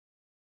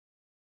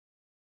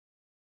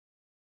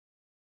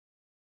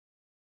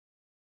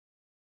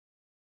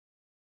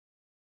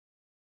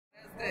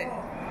good.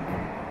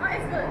 Oh,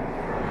 it's good.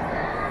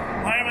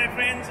 Hi, my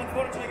friends.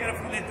 Unfortunately, I got a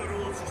few little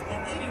rules. Just no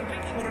eating,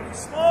 drinking, or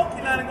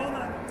smoking.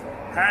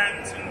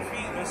 Hands and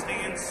feet must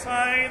stay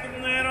inside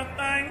there at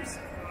times.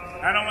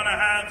 I don't want to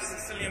have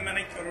Sicilian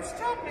manicure or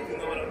stop it, you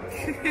know what I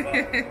mean?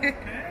 Okay,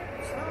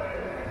 so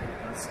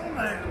that's all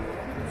my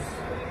rules.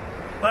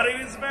 But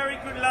it is very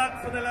good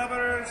luck for the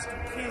lovers to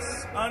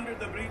kiss under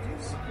the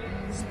bridges,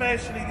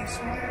 especially this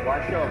one.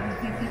 Watch out.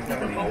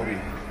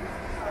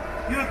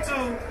 You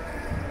too.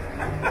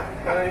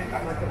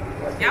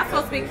 Y'all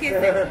supposed to be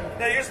kissing.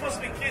 Yeah, you're supposed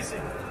to be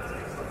kissing.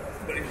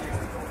 But if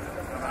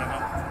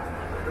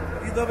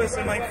you dove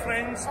say, my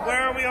friends,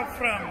 where are we all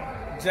from?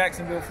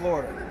 Jacksonville,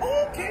 Florida.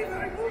 Okay,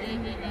 very good.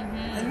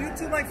 And you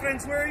too, my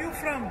friends, where are you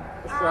from?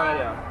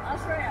 Australia.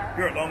 Australia.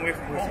 You're a long way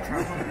from home.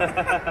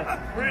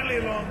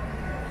 Really long.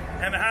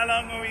 And how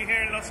long are we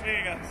here in Las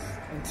Vegas?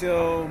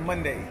 Until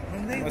Monday.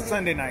 Monday? Or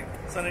Sunday night.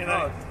 Sunday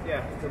night. Oh,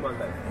 yeah, until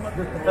Monday.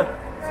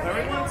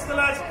 Everyone still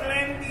has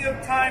plenty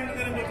of time to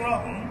get in the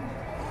ground.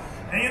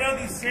 And you know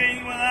the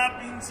saying, what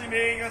happens in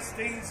Vegas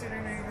stays in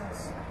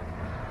Vegas.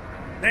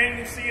 Then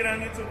you see it on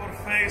YouTube or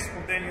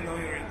Facebook, then you know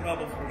you're in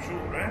trouble for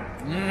sure, right?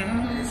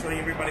 You're showing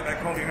everybody back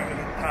home you're having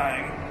a good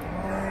time.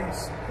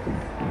 Nice.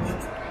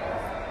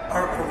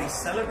 Are we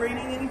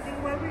celebrating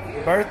anything while we're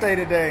here? Birthday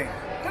today.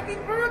 Happy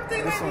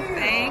birthday, my dear.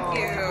 Thank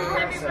you.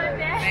 Happy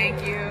birthday.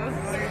 Thank you.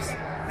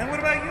 And what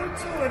about you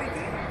too?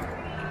 Anything?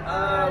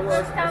 Well,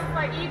 First time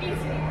for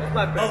EDC. it's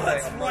my birthday. Oh,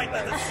 that's right.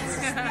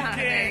 That's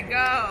There you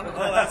go.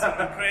 Oh, that's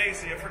something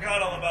crazy. I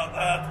forgot all about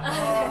that.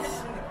 Oh,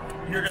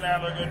 you're gonna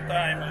have a good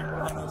time, I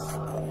promise.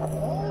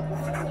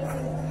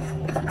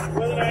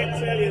 What did I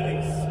tell you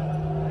this?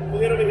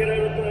 We'll get over here, I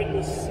will try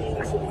to sing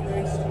something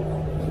nice.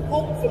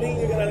 Hopefully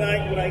you're gonna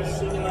like what I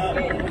sing now.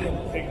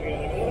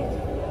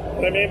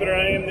 Remember, I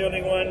am the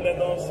only one that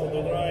does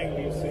the drawing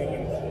you see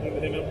when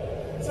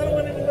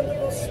someone in the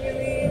go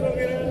swimming or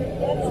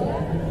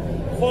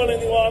fall in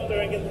the water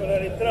and get in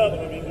trouble.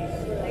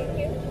 Thank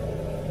you.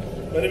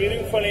 But if you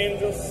do fall in,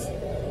 just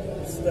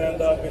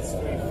stand up, it's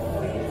free.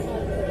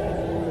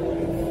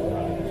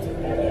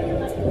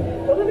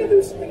 But let me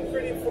do something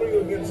pretty for you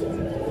again.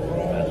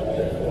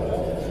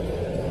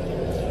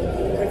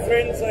 My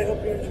friends, I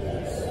hope you enjoy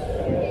this.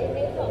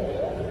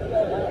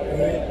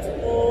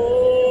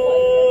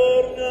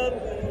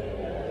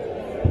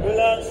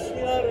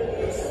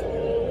 Lasciarmi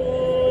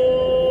solo,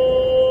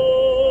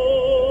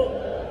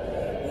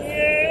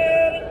 vieni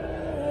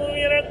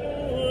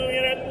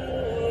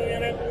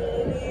tu,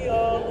 mio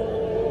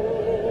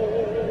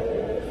amore,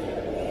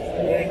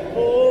 e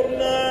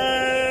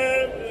tornami,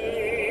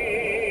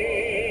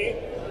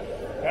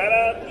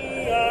 cara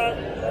mia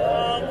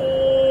amore,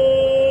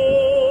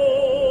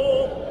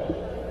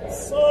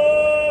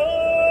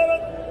 solo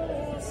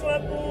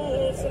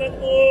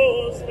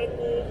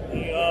tu,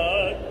 mia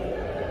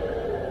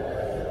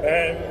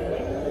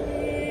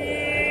Emmina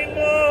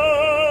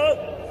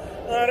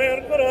arer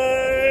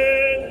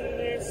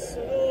prendisno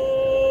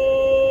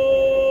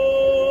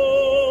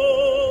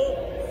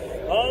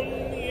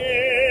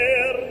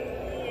annierni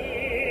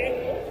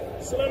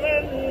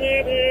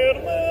solamente per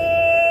me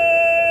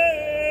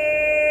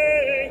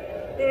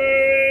e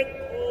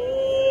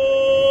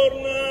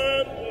tornami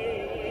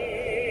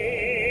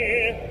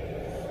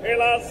e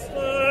la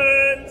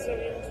stanza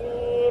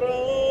vintura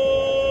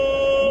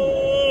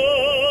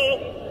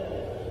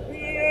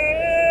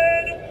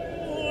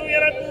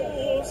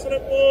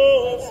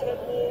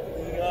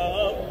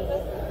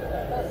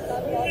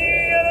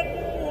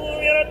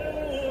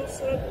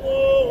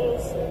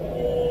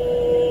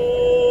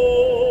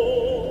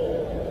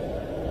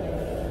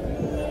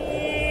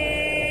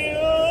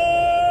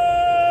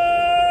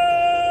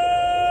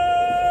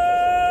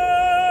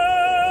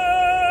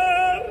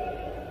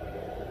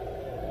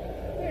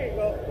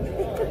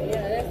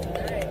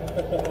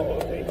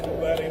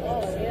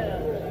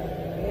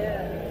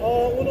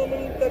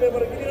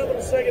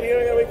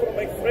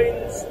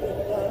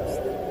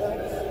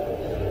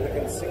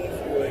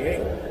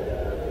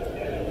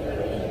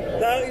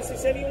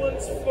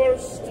Anyone's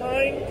first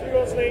time to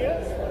Las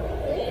Vegas?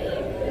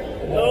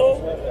 No?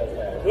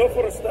 Go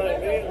for a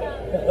time, eh?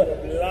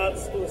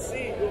 Lots to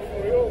see, good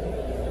for you.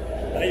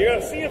 Now you're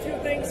gonna see a few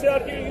things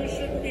out here you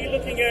shouldn't be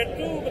looking at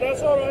too, but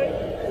that's alright.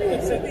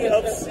 City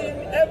of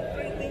sin,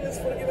 everything is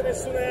forgiven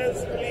as soon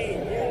as you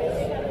leave.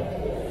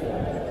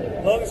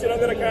 As long as you don't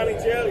go to county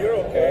jail, you're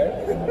okay.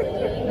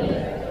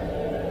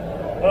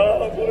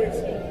 Oh,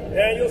 please.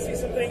 Yeah, you'll see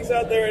some things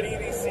out there at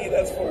EDC,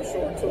 that's for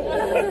sure too.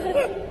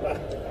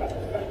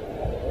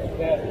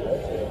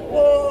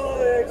 Oh,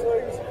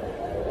 X-Legs.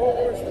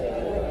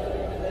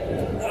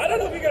 I don't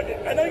know if you're gonna.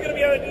 I know you're gonna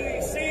be out at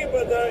EDC,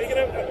 but you're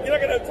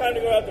not gonna have time to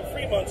go out to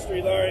Fremont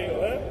Street, are you?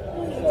 Huh?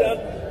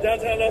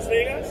 Downtown Las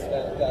Vegas.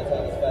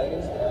 Downtown Las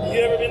Vegas.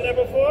 You ever been there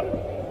before?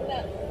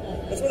 No.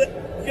 That's where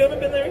you haven't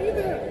been there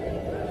either.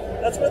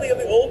 That's where they have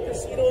the old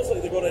casinos,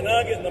 like the Golden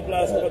Nugget and the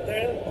Plaza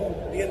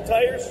Hotel. The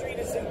entire street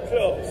is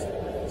enclosed.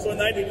 So at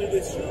night they do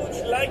this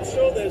huge light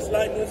show. There's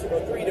live music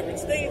on 3 different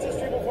stages,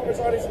 3 performance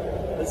artists.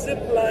 The zip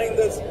line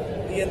does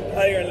the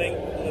entire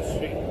length on the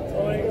street.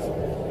 Always.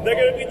 They're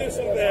going to be doing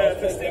some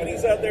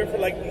festivities out there for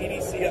like the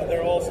EDC out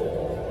there also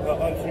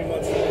on 3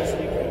 months this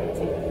weekend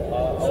too.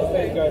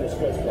 Okay, going to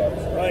strip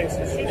clubs. Right,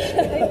 so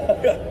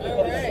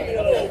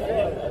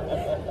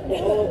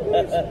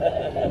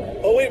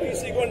oh wait, you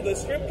see going to the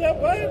strip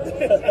club, right?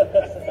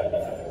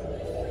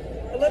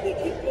 Let me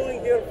keep going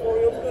here for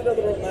you. I'll do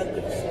another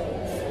romantic song.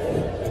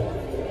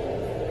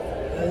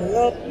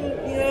 La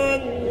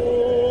piano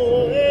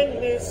e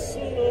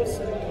nessuno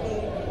sa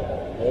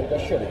Non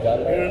casciare,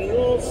 Carlo. il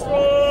nostro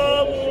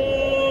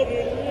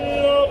amore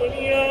lo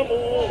veniamo.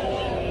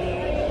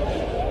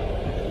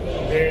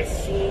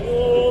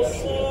 Nessuno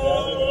sa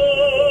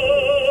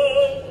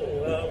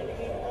la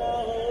vita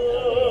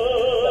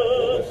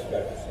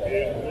e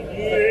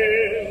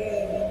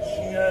il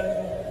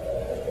cielo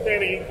te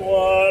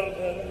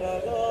riguarda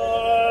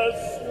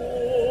lassù.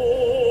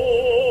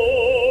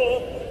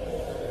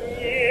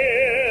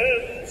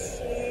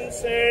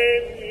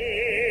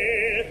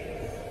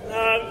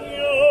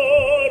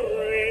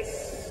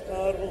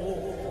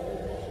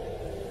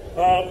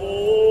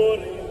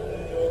 Amore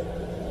mio,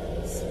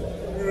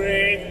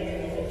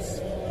 spregno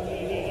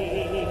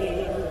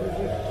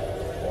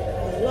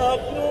la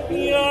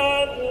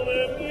piano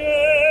le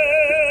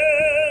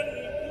miei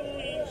più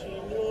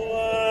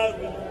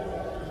ingenuati,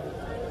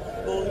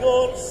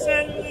 dolor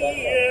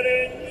sentire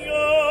gli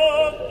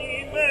occhi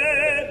me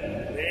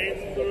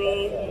dentro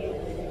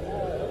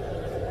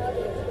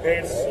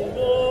e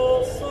sono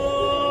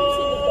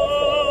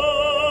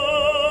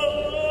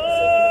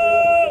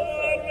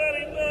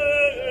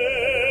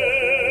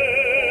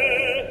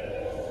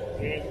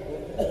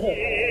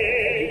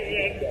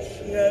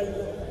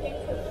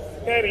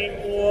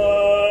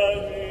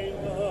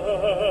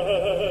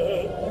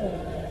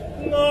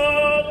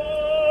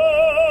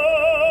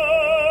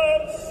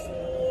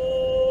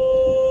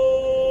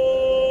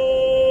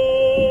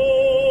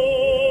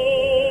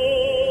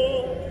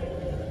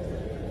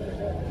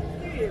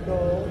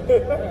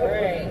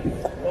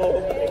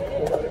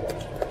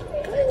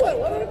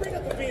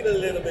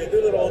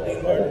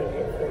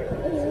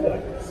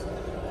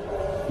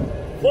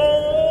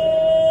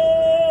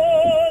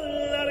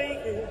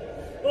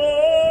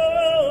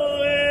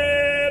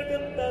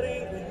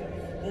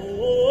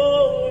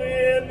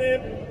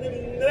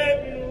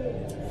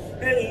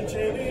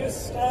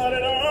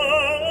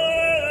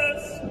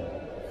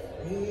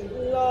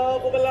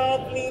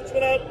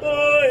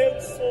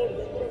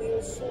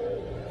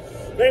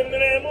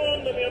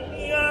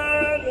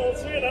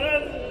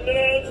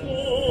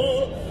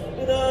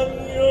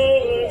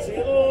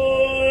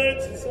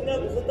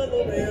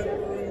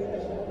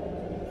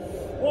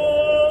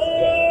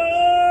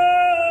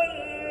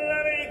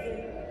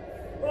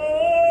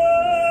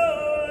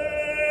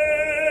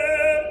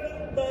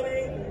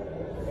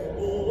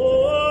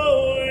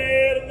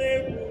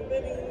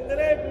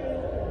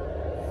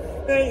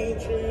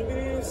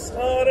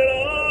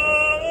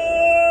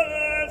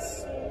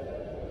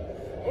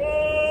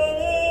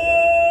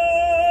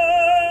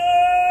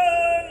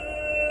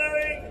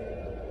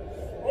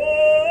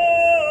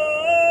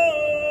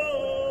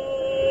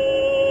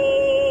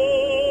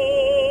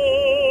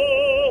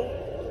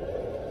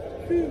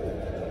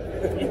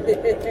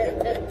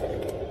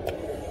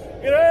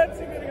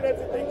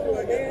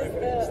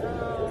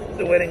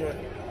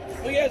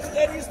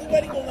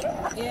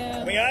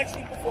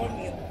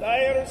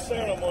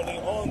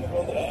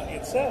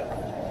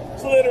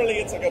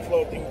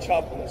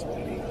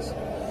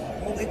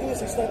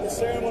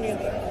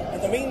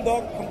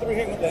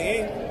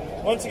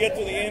Once you get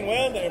to the end,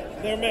 well,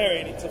 they're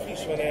married. It's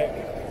official now.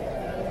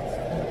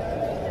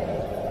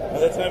 By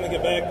the time they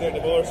get back, they're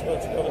divorced. But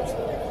it's another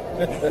story.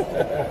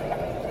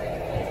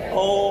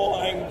 Oh,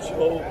 I'm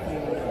joking.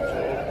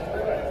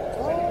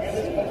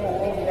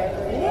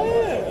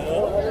 Yeah.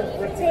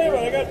 Tell you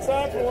what, I got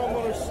time for one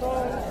more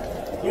song.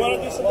 You want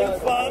to do something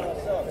fun?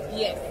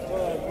 Yes.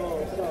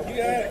 You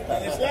got it. Now,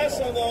 this last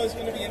song, though, is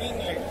going to be in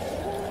English.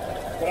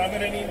 But I'm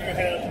going to need your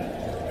help.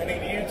 I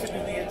need you to do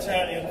the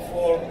Italian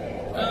for.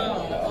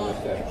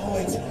 Oh,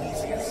 it's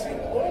easy as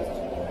simple.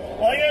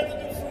 All you have to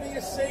do for me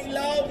is say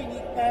love in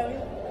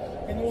Italian,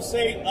 and you'll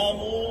say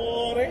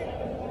amore.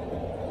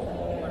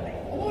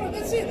 Amore,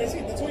 that's it, that's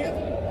all you have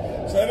to do.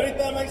 So every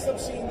time I stop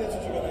singing, that's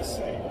what you're going to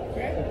say,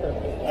 okay?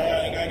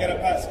 I got to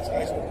pass this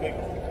guys real quick.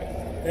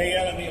 They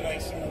gotta be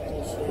nice and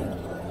also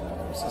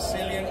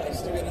Sicilian, I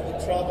still get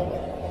into trouble.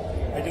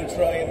 I do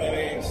try my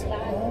best.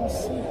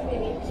 Awesome.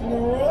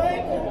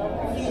 Right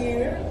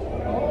here.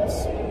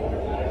 Awesome.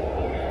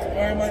 All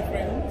right, my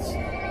friends.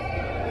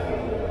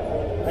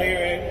 Are you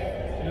ready?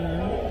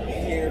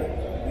 Here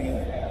we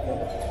go.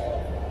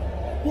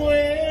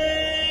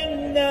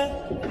 When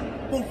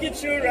we'll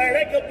get you right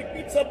back up the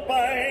pizza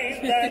pie.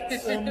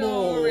 That's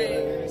amore.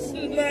 That's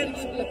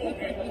amore.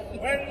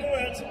 When the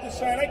world's up to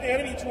shine like the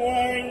enemy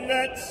twine.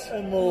 That's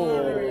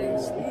amore.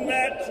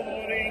 That's amore.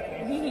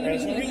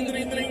 As we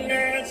ring,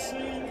 as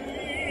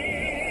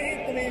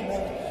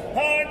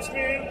hearts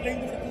will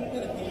blink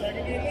like a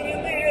glimmer in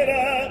the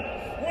air.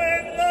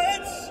 When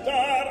that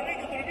star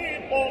makes the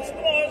people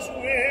stars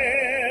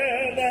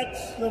wear,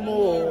 that's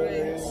Amore.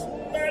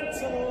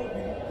 That's amore.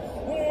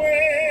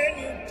 When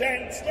you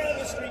dance down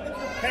the street with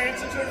your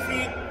pants at your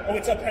feet. Oh,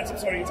 it's not pants, I'm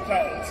sorry, it's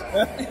clouds.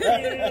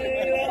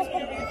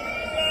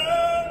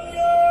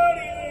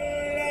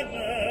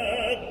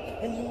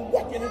 And you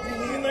walk in a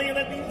dream and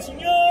I think,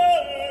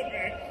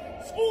 signore,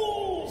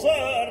 scusa,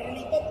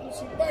 mi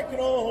papusi back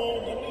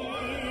on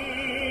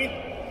me.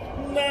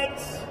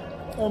 That's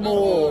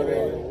Amore.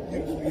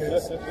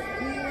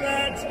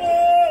 that's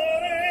amore.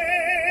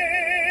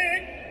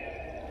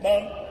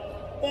 Bum,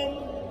 bum.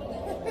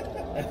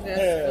 That's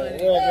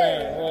funny.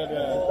 Well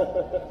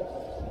done.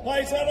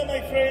 Hi, Sana,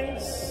 my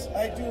friends.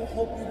 I do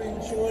hope you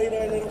enjoyed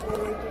our little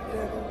parade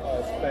together.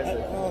 Oh,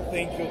 splendid. Oh,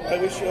 thank you. I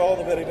wish you all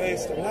the very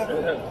best. I'm happy.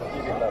 You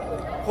did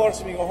lovely. Of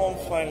course, we go home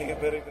finally, get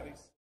very, very